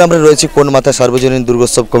 এখন আমরা রয়েছি কোনমাতা সার্বজনীন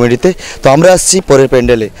দুর্গোৎসব কমিটিতে, তো আমরা আসছি পরের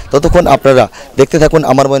প্যান্ডেলে। ততক্ষণ আপনারা দেখতে থাকুন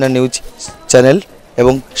আমার ময়না নিউজ চ্যানেল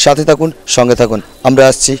এবং সাথে থাকুন, সঙ্গে থাকুন। আমরা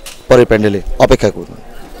আসছি পরের প্যান্ডেলে, অপেক্ষা করুন।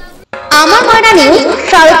 আমার ময়না নিউজ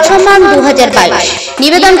শারদ সম্মান 2022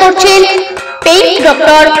 নিবেদন করছেন পেইন্ট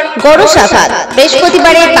ডক্টর গৌরব সাফাত,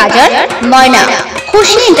 বৃহস্পতিবারের বাজার, ময়না,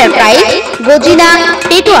 খুশি এন্টারপ্রাইজ, গজিনা,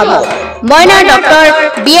 পেটুয়া মোড়, ময়না doctor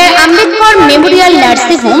B.R.. Ambedkar Memorial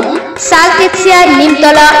nursing home, সালতেক্সিয়া,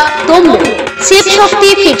 Nimtala, তমলু, Shivshakti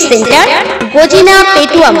fit centre, Gajina,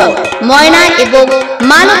 পেটুয়া মোড়, ময়না এবং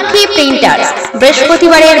মালক্ষী প্রিন্টার্স,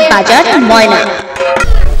 বৃহস্পতিবারের বাজার, ময়না।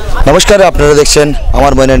 নমস্কার, আপনারা দেখছেন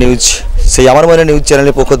আমার ময়না নিউজ। সেই আমার ময়না নিউজ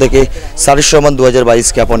চ্যানেলের পক্ষ থেকে সারের সম্মান 2022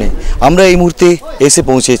 জ্ঞাপনে আমরা এই মুহূর্তে এসে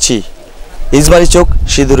পৌঁছেছি ইসমাইল চক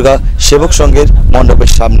শ্রী দুর্গা সেবক সংঘের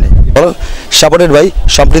মণ্ডপের সামনে। সাপোর্টেড বাই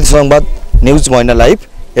সম্প্রীতি সংবাদ, নিউজ ময়না লাইভ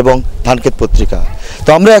এবং ধানক্ষেত পত্রিকা। তো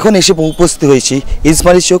আমরা এখন এসে উপস্থিত হয়েছি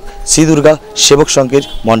ইসমাইল চক শ্রী দুর্গা সেবক সংঘের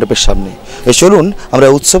মণ্ডপের সামনে। চলুন আমরা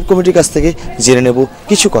উৎসব কমিটির কাছ থেকে জেনে নেব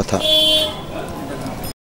কিছু কথা।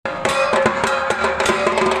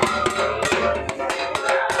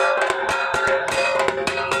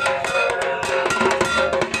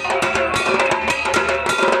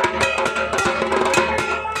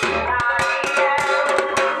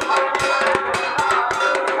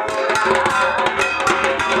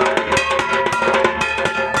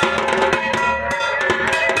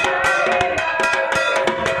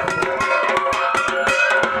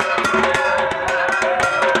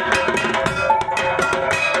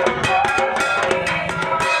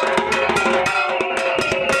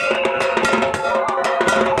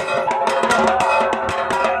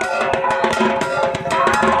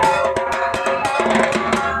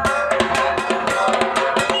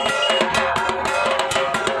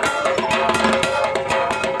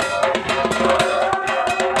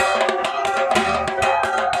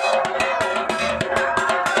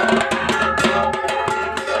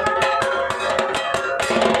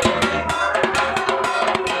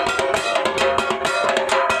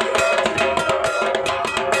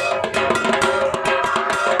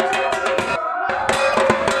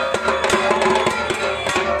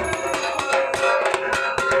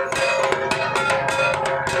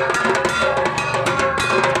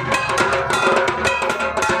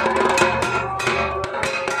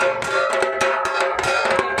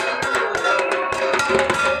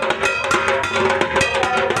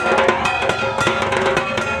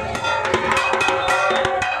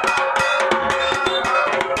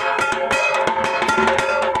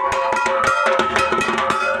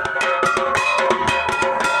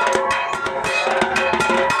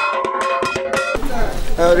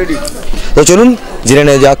 তো চলুন জেনে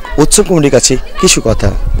নেওয়া যাক উৎসব কমিটির কাছে কিছু কথা।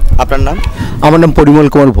 আপনার নাম? আমার নাম পরিমল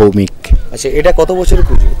কুমার ভৌমিক। আচ্ছা, এটা কত বছরের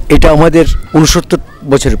পুজো? এটা আমাদের 69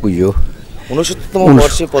 বছরের পুজো। 69তম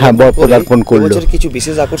বর্ষে হ্যাঁ, পদার্পণ করলো। এবছর কিছু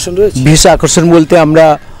বিশেষ আকর্ষণ রয়েছে? বিশেষ আকর্ষণ বলতে আমরা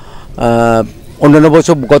অন্যান্য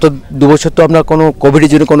বছর গত 2 বছর তো আমরা কোনো কোভিডের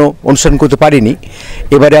জন্য কোনো অনুষ্ঠান করতে পারিনি।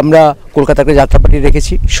 এবারে আমরা কলকাতাকে যাত্রাপার্টি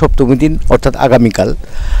রেখেছি সপ্তমী দিন অর্থাৎ আগামীকাল,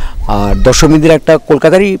 আর দশমী দিন একটা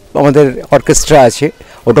কলকাতারই আমাদের অর্কেস্ট্রা আছে,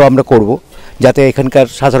 ওটাও আমরা করব যাতে এখানকার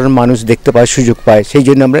সাধারণ মানুষ দেখতে পায়, সুযোগ পায়, সেই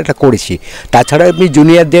জন্য আমরা এটা করেছি। তাছাড়া এমনি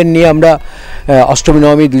জুনিয়রদের নিয়ে আমরা অষ্টমী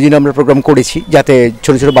নবমী দুদিন আমরা প্রোগ্রাম করেছি, যাতে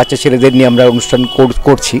ছোটো ছোটো বাচ্চা ছেলেদের নিয়ে আমরা অনুষ্ঠান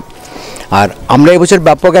করছি। আর আমরা এবছর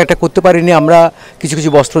ব্যাপক একটা করতে পারিনি, আমরা কিছু কিছু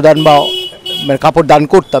বস্ত্রদান বা কাপড় দান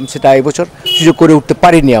করতাম, সেটা এবছর সুযোগ করে উঠতে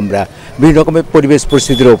পারিনি আমরা বিভিন্ন রকমের পরিবেশ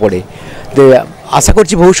পরিস্থিতির ওপরে। তো আশা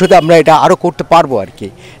করছি ভবিষ্যতে আমরা এটা আরও করতে পারবো আর কি,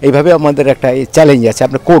 এইভাবে আমাদের একটা চ্যালেঞ্জ আছে,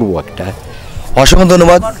 আমরা করবো একটা। অসংখ্য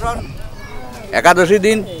ধন্যবাদ। একাদশী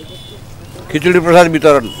দিন খিচুড়ি প্রসাদ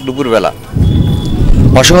বিতরণ দুপুরবেলা।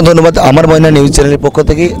 অসংখ্য ধন্যবাদ। আমার ময়না নিউজ চ্যানেলের পক্ষ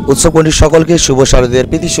থেকে উৎসব কমিটির সকলকে শুভ শারদীয়ার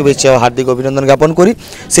প্রীতি শুভেচ্ছা ও হার্দিক অভিনন্দন জ্ঞাপন করি।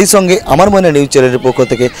 সেই সঙ্গে আমার ময়না নিউজ চ্যানেলের পক্ষ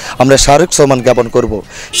থেকে আমরা শারীরিক সম্মান জ্ঞাপন করব।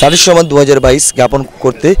 শারীরিক সম্মান 2022 জ্ঞাপন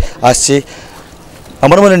করতে আসছে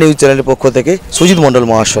আমার ময়না নিউজ চ্যানেলের পক্ষ থেকে সুজিত মণ্ডল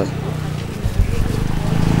মহাশয়।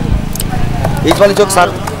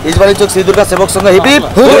 ইজবালিচক শ্রী দুর্গা সেবক সংঘ hip hip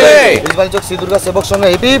hurray. ইজবালিচক Shri Durga সেবক সংঘ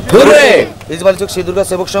hip hip hurray. ইজবালিচক Shri Durga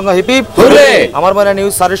সেবক সংঘ হিপ হিপ হুররে। আমার ময়না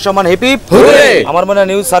নিউজ শারীরিক সম্মান হিপ হিপ হুররে। আমার ময়না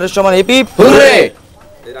নিউজ শারীরিক সম্মান হিপ হিপ হুররে।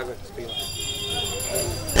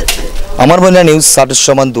 আমার ময়না নিউজ শারীরিক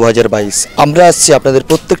সম্মান 2022 আমরা আসছি আপনাদের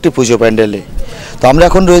প্রত্যেকটি পুজো প্যান্ডেলে। তো আমরা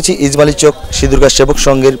এখন রয়েছি ইজবালিচক শ্রী দুর্গা সেবক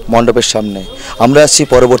সংঘের মণ্ডপের সামনে। আমরা আসছি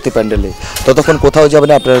পরবর্তী প্যান্ডেলে, ততক্ষণ কোথাও যাবেন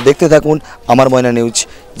না, আপনারা দেখতে থাকুন আমার ময়না নিউজ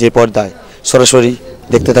যে পর্দায়, সরাসরি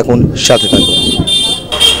দেখতে থাকুন, সাথে থাকুন।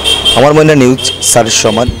 আমার ময়না নিউজ শারীরিক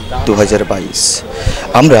সম্মান 2022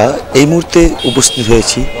 আমরা এই মুহূর্তে উপস্থিত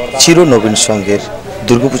হয়েছি চিরনবীন সংঘের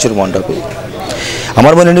দুর্গাপুজোর মণ্ডপে।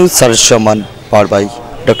 আমার ময়না নিউজ শারীরিক সম্মান power by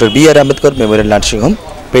doctor B.R.. Ambedkar Memorial nursing home,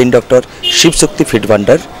 pain doctor Shivshakti feed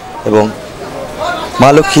ভান্ডার এবং মা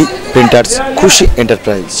লক্ষ্মী প্রিন্টার্স, খুশি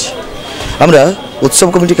এন্টারপ্রাইজ। আমরা উৎসব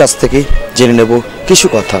কমিটির কাছ থেকে জেনে নেব কিছু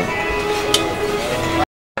কথা।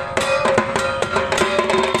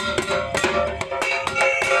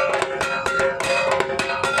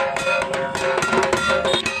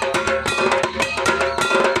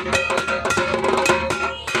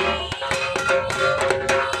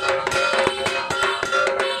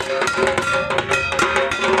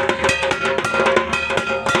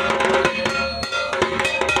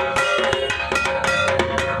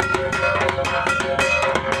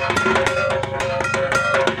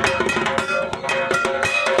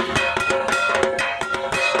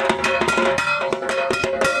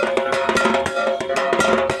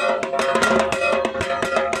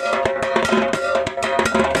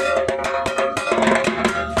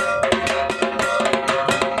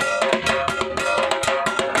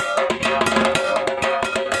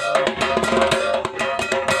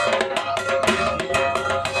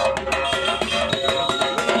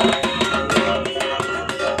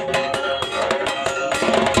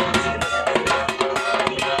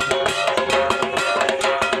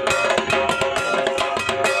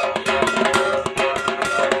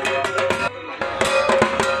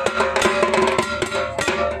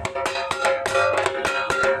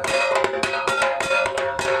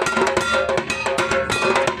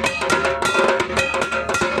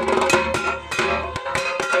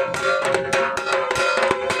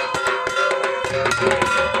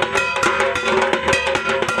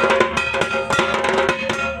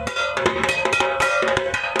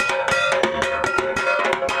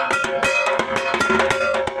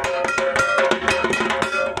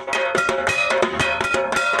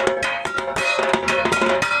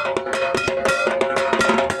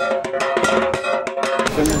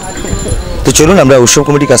 তো চলুন আমরা উৎসব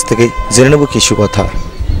কমিটির কাছ থেকে জেনে নেব কিছু কথা।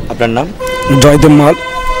 আপনার নাম? জয়দেব মাল।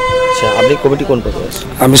 আচ্ছা, আপনি কমিটি কোন পদে আছেন?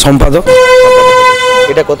 আমি সম্পাদক।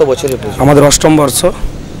 এটা কত বছরের পুজো? আমাদের অষ্টম বর্ষ।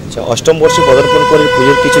 আচ্ছা, অষ্টম বর্ষে পদার্পণ করে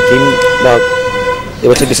পুজোর কিছু থিম বা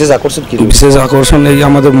এবছর বিশেষ আকর্ষণ কি? বিশেষ আকর্ষণ এই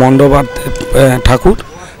আমাদের মণ্ডপ আর ঠাকুর,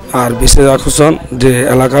 আর বিশেষ আকর্ষণ যে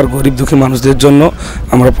এলাকার গরিব দুঃখী মানুষদের জন্য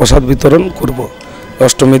আমরা প্রসাদ বিতরণ করব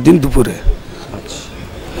অষ্টমীর দিন দুপুরে।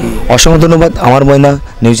 অসংখ্য ধন্যবাদ। আমার ময়না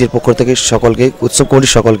নিউজের পক্ষ থেকে সকলকে, উৎসব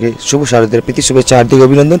কমিটির সকলকে শুভ শারদীয়ার প্রীতি শুভেচ্ছা হার্দিক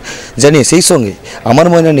অভিনন্দন জানিয়ে সেই সঙ্গে আমার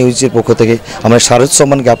ময়না নিউজের পক্ষ থেকে আমরা শারদ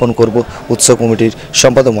সম্মান জ্ঞাপন করব উৎসব কমিটির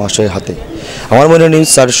সম্পাদক মহাশয়ের হাতে। আমার ময়না নিউজ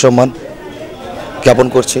শারদ সম্মান জ্ঞাপন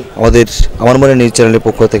করছে আমার ময়না নিউজ চ্যানেলের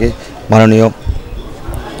পক্ষ থেকে মাননীয়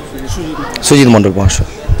সুজিত মণ্ডল মহাশয়।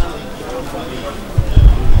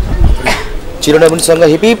 চিরনবীন সংঘ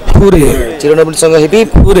হিপ হিপ পুরে, চিরনবীন সংঘ হিপ হিপ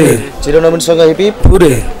পুরে, চিরনবীন সংঘ হিপ হিপ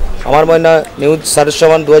পুরে, আমার ময়না নিউজ সারের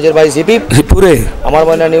সমান 2022 হিপ হিপ পুরে, আমার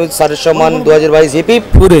ময়না নিউজ সারের সমান 2022 হিপ হিপ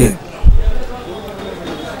পুরে।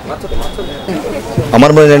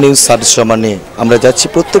 আমার ময়না নিউজ সারের সমানে আমরা যাচ্ছি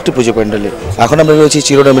প্রত্যেকটি পুজো প্যান্ডেলে। এখন আমরা রয়েছি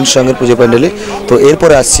চিরনবীন সংঘের পুজো প্যান্ডেলে। তো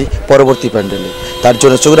এরপরে আসছি পরবর্তী প্যান্ডেলে। তার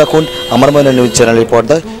জন্য চোখ রাখুন আমার ময়না নিউজ চ্যানেলের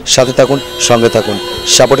পর্দায়, সাথে থাকুন, সঙ্গে থাকুন।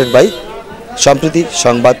 সাপোর্টেড বাই সম্প্রীতি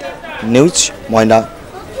সংবাদ, নিউজ ময়না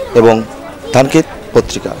এবং ধানক্ষেত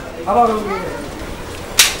পত্রিকা।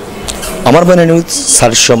 আমার ময়না নিউজ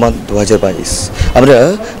সারের সমান 2022। আমরা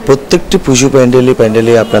প্রত্যেকটি পুজো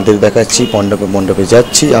প্যান্ডেলে আপনাদের দেখাচ্ছি, মণ্ডপে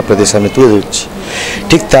যাচ্ছি, আপনাদের সামনে তুলে ধরছি।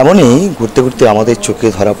 ঠিক তেমনই ঘুরতে ঘুরতে আমাদের চোখে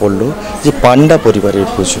ধরা পড়লো যে পান্ডা পরিবারের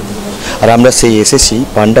পুজো, আর আমরা সেই এসেছি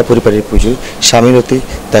পান্ডা পরিবারের পুজো সামিল হতে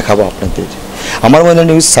দেখাবো আপনাদের। আমার ময়না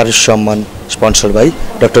নিউজ সারের সম্মান sponsor by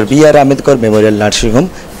doctor B.R.. Ambedkar Memorial nursing home,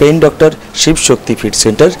 pain doctor Shiva Shakti feed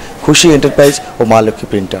centre, খুশি এন্টারপ্রাইজ ও মা লক্ষ্মী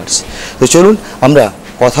প্রিন্টার্স। তো চলুন আমরা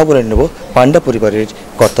কথা বলে নেব পান্ডা পরিবারের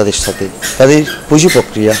কর্তাদের সাথে, তাদের পুজো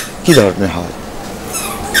প্রক্রিয়া কী ধরনের হয়।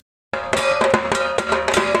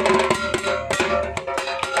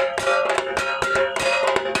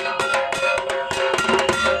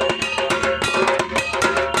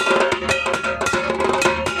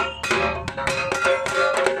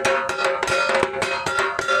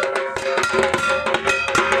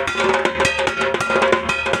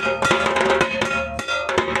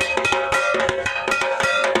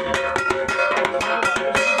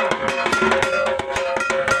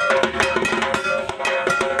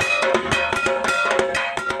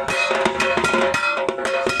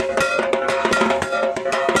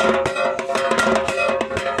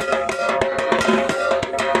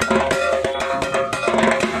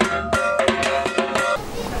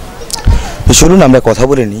 চলুন আমরা কথা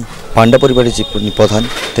বলে নিই পান্ডা পরিবারের যে প্রধান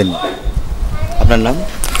তিনি। আপনার নাম?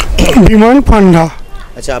 বিমান পান্ডা।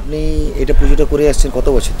 আচ্ছা, আপনি এটা পুজোটা করে আসছেন কত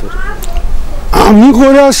বছর ধরে? আমি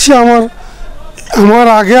করে আসছি, আমার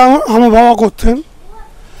আগে আমার বাবা করতেন।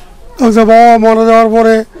 বাবা মারা যাওয়ার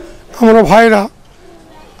পরে আমরা ভাইরা,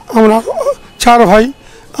 আমরা 4 ভাই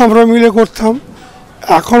আমরা মিলে করতাম।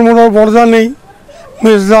 এখন মোটামুটি বড়দা নেই,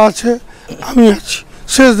 মেজদা আছে, আমি আছি,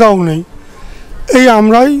 শেষদাও নেই, এই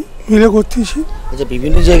আমরাই মিলে করতেছি। আচ্ছা,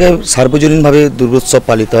 বিভিন্ন জায়গায় সার্বজনীনভাবে দুর্গোৎসব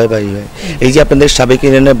পালিত হয়, বাড়ি হয়। এই যে আপনাদের সাবেক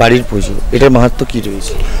বাড়ির পুজো, এটার মাহাত্ম্য কী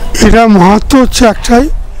রয়েছে? এটার মাহাত্ম্য হচ্ছে একটাই,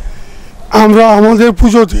 আমরা আমাদের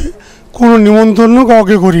পুজোতে কোনো নিমন্ত্রণ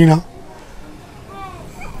কাউকে করি না,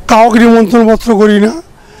 কাউকে নিমন্ত্রণপত্র করি না,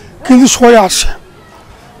 কিন্তু সবাই আসে।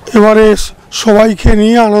 এবারে সবাইকে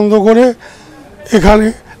নিয়ে আনন্দ করে এখানে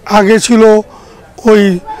আগে ছিল ওই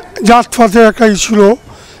জাতপাতের একটা ছিল,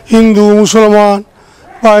 হিন্দু মুসলমান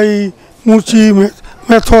বা এই মুচি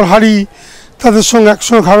মেথর হাড়ি, তাদের সঙ্গে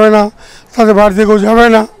একসঙ্গে খাবে না, তাদের বাড়িতে কেউ যাবে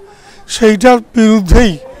না। সেইটার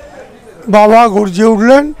বিরুদ্ধেই বাবা গর্জে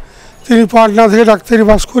উঠলেন। তিনি পাটনা থেকে ডাক্তারি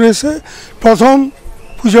পাস করে এসে প্রথম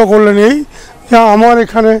পুজো করলেন এই যে আমার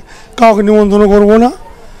এখানে কাউকে নিমন্ত্রণ করবো না,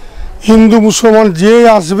 হিন্দু মুসলমান যে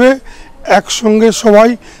আসবে একসঙ্গে সবাই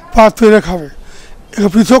পাত পেরে খাবে,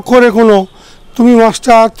 পৃথক করে কোনো তুমি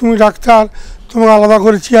মাস্টার তুমি ডাক্তার তোমাকে আলাদা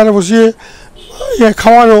করে চেয়ারে বসিয়ে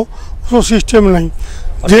খাওয়ানো কোনো সিস্টেম নাই।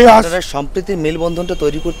 যে সম্প্রীতির মেলবন্ধনটা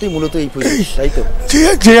তৈরি করতেই মূলত এই পুজো, তাই তো?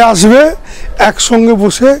 যে আসবে একসঙ্গে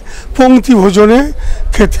বসে পংক্তি ভোজনে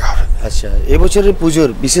খেতে হবে। আচ্ছা, এবছরের পুজোর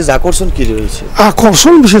বিশেষ আকর্ষণ কী রয়েছে?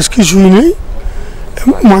 আকর্ষণ বিশেষ কিছুই নেই,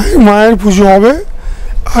 মায়ের পুজো হবে।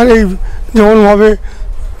 আর এই যেমনভাবে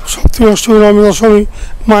সপ্তমী অষ্টমী নবমী দশমী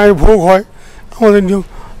মায়ের ভোগ হয়, আমাদের নিয়ম,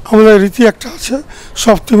 আমাদের রীতি একটা আছে,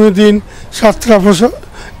 সপ্তমীর দিন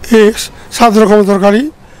 7 রকমের তরকারি,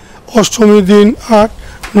 অষ্টমীর দিন 8,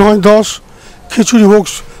 9, 10 খিচুড়ি ভোগ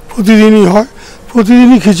প্রতিদিনই হয়,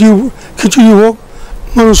 প্রতিদিনই খিচুড়ি ভোগ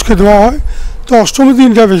মানুষকে দেওয়া হয়। তো অষ্টমীর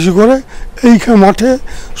দিনটা বেশি করে এইখানে মাঠে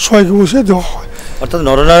সবাইকে বসে দেওয়া হয়। অর্থাৎ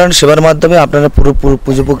নরনারায়ণ সেবার মাধ্যমে আপনারা পুরো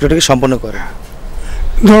পুজো প্রক্রিয়াটাকে সম্পন্ন করেন?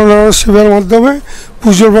 নরনারায়ণ সেবার মাধ্যমে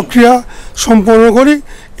পুজোর প্রক্রিয়া সম্পন্ন করি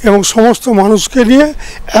এবং সমস্ত মানুষকে নিয়ে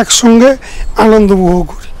একসঙ্গে আনন্দ উপভোগ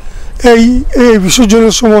করি। এই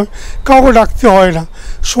বিসর্জনের সময় কাউকে ডাকতে হয় না,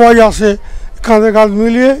 সবাই আসে কাঁধে কাঁধ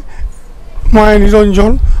মিলিয়ে মায়ের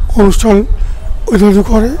নিরঞ্জন অনুষ্ঠান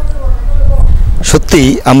করে। সত্যি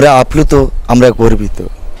আমরা আপ্লুত, আমরা গর্বিত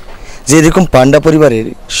যে এরকম পান্ডা পরিবারের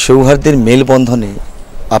সৌহার্দ্যের মেলবন্ধনে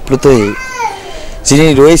আপ্লুত হয়ে যিনি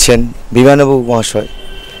রয়েছেন বিমানবাবু মহাশয়,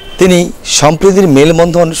 তিনি সম্প্রীতির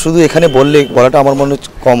মেলবন্ধন শুধু এখানে বলাটা আমার মনে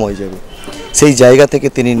কম হয়ে যাবে। সেই জায়গা থেকে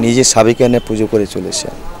তিনি নিজে সাবেকিয়ানে পুজো করে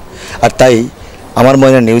চলেছেন। আর তাই আমার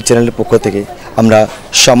ময়না নিউজ চ্যানেলের পক্ষ থেকে আমরা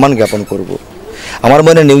সম্মান জ্ঞাপন করব। আমার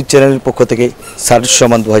ময়না নিউজ চ্যানেলের পক্ষ থেকে সারস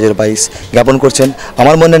সম্মান 2022 জ্ঞাপন করছেন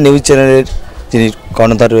আমার ময়না নিউজ চ্যানেলের যিনি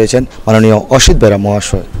কর্ণধার রয়েছেন মাননীয় অসিত বেরা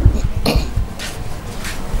মহাশয়।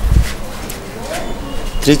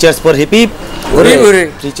 3 cheers for hip hip hooray,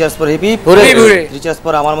 3 cheers for hip hip hooray, 3 cheers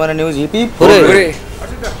for আমার ময়না নিউজ hip hip hooray।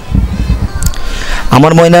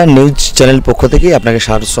 আমার ময়না নিউজ চ্যানেল পক্ষ থেকে আপনাকে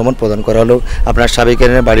সারস সম্মান প্রদান করা হলো আপনার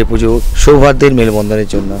সাবেকের বাড়ি পুজো সৌহার্দ্যের মেলবন্ধনের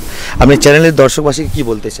জন্য। আপনি চ্যানেলের দর্শকবাসীকে কি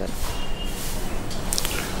বলতে চান?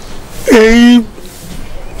 এই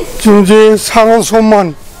যে সারস সম্মান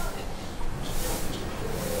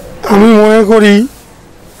আমি মনে করি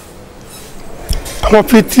আমার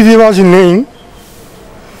পিতৃদেব আজ নেই,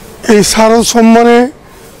 এই সারস সম্মানে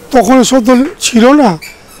তখন সব ছিল না,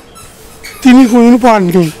 তিনি কোনদিন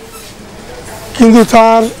পাননি, কিন্তু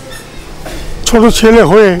তার ছোট ছেলে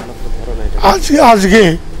হয়ে আজকে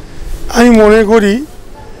আমি মনে করি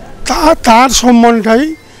তার সম্মানটাই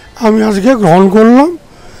আমি আজকে গ্রহণ করলাম।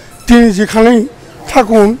 তিনি যেখানেই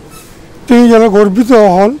থাকুন তিনি যেন গর্বিত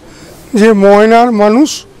হন যে ময়নার মানুষ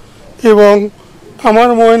এবং আমার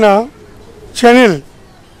ময়না চ্যানেল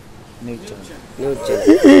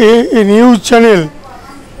নিউজ চ্যানেল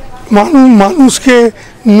মানুষকে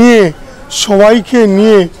নিয়ে সবাইকে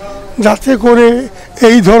নিয়ে যাতে করে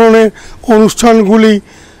এই ধরনের অনুষ্ঠানগুলি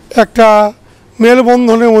একটা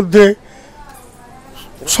মেলবন্ধনের মধ্যে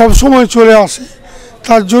সবসময় চলে আসে,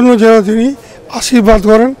 তার জন্য যেন তিনি আশীর্বাদ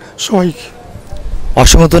করেন সবাইকে।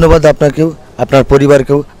 অসংখ্য ধন্যবাদ আপনাকেও, আপনার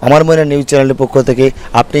পরিবারকেও আমার ময়না নিউজ চ্যানেলের পক্ষ থেকে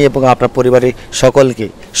আপনি এবং আপনার পরিবারের সকলকে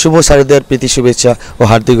শুভ শারদীয়ার প্রীতি শুভেচ্ছা ও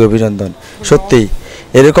হার্দিক অভিনন্দন। সত্যিই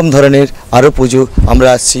এরকম ধরনের আরও পুজো আমরা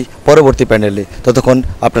আসছি পরবর্তী প্যানেলে, ততক্ষণ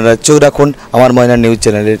আপনারা চোখ রাখুন আমার ময়না নিউজ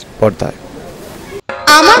চ্যানেলের পর্দায়।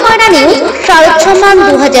 আমার ময়না নিউজ শারদ সম্মান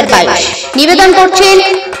 2022 নিবেদন করছেন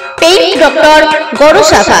পেইন্ট ডক্টর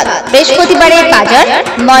গৌরসাভাত, বৃহস্পতিবারের বাজার,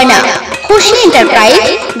 ময়না, খুশি এন্টারপ্রাইজ,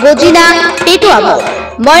 গজিনা, পেটুয়া মোড়,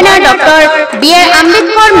 ময়না doctor B.R..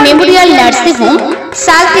 Ambedkar Memorial nursing home,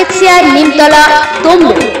 সালকেছিয়া, Nimtala,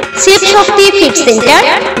 Tamluk, Shivshakti fit centre,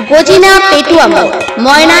 Gajina, পেটুয়া মোড়,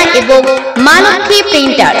 ময়না এবং মা লক্ষ্মী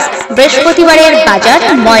প্রিন্টার্স, বৃহস্পতিবারের বাজার,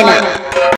 ময়না।